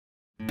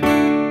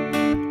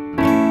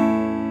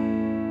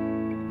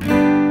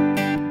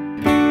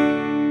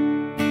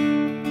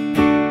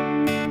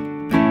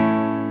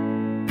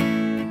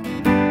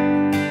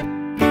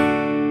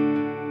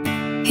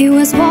He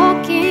was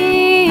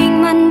walking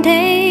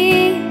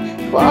Monday,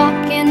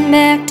 walking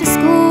back to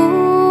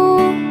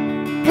school,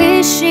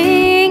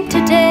 wishing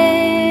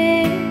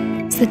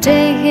today's the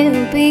day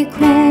he'll be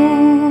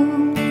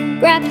cool.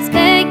 Grabbed his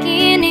bag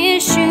and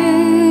his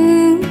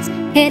shoes,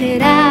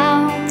 headed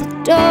out the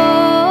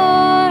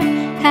door.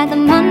 Had the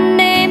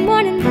Monday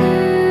morning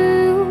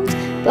blues,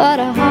 but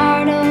a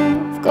heart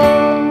of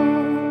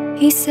gold.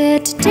 He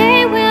said,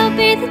 today will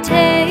be the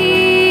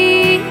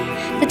day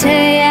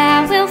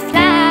I will fly.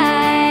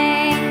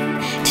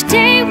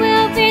 Today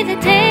will be the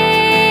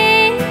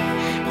day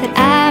that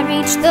I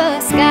reach the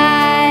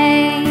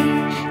sky.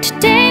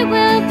 Today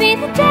will be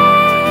the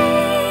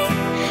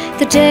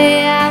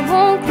day I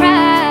won't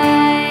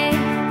cry.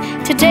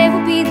 Today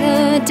will be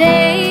the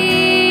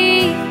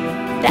day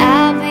that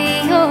I'll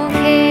be okay.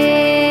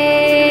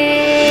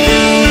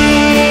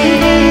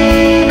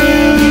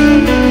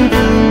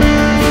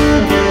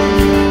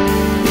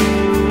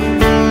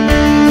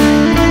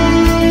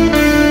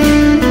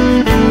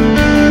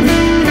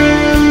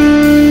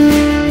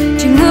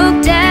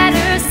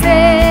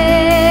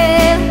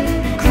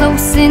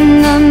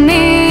 In the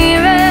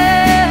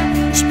mirror,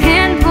 she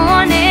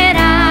pinpointed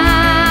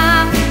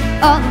out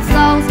all the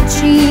flaws that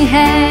she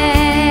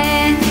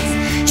has.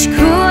 She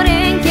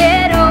couldn't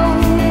get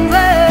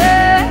over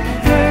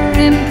her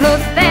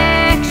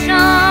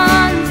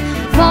imperfections,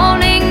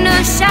 wanting to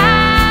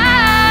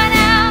shine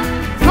out,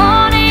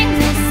 wanting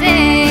to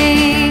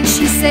sing.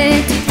 She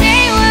said,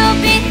 today will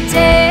be the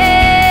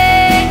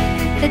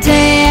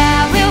day I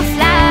will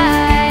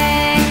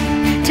fly.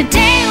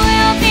 Today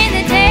will be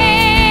the day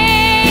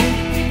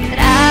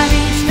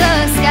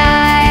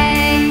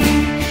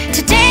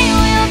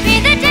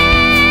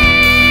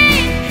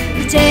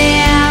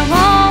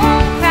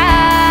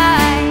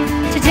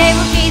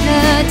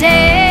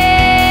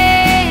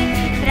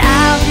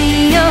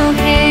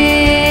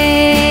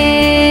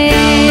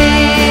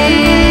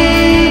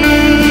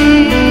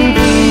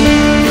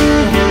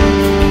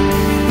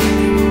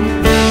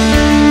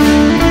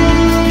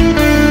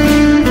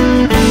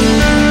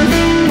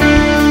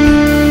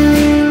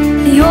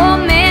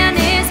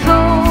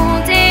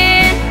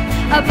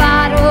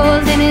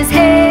in his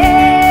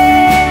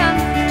hand,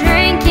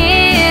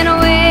 drinking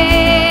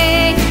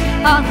away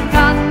all the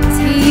problems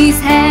he's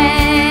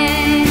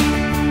had.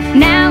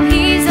 Now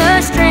he's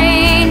a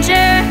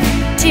stranger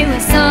to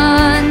his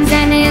sons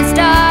and his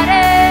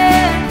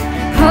daughter,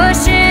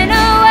 pushing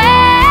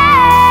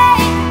away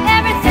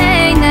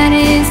everything that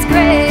is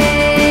great.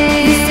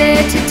 He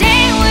said,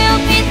 today will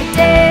be the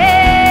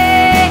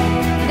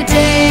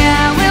day I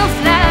will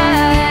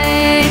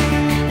fly.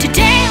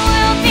 Today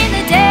will be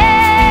the day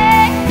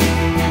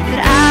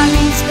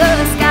the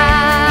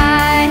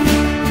sky.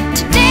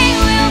 Today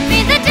will be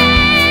the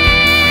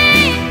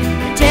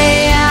day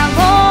I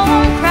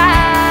won't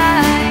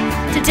cry.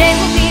 Today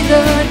will be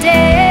the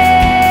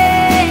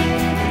day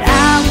that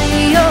I'll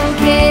be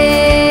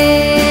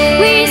okay.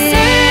 We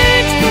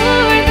search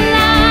for the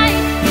light,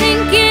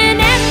 thinking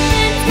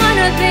everything's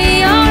gonna be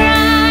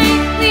alright.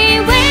 We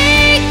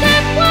wake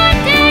up one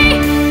day,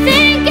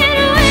 thinking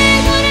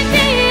we're gonna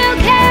be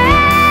okay.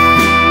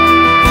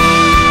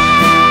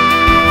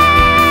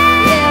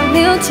 Yeah,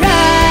 we'll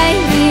try,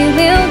 we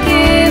will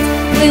give,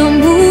 we'll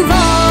move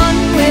on,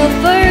 we'll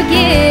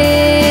forgive.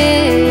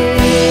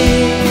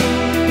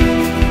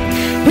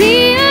 We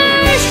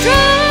are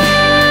strong,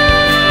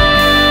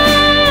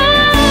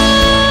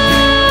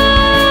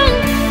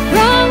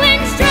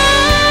 growing strong.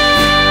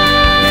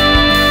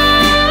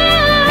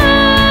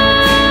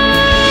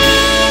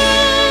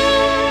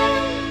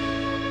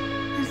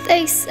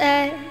 They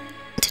said,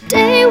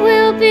 today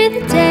will be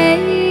the day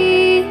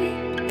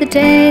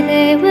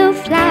they will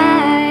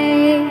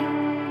fly.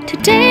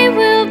 Today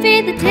will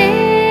be the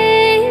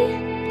day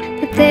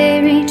that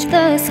they reach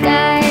the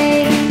sky.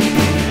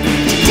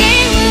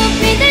 Today will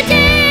be the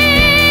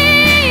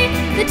day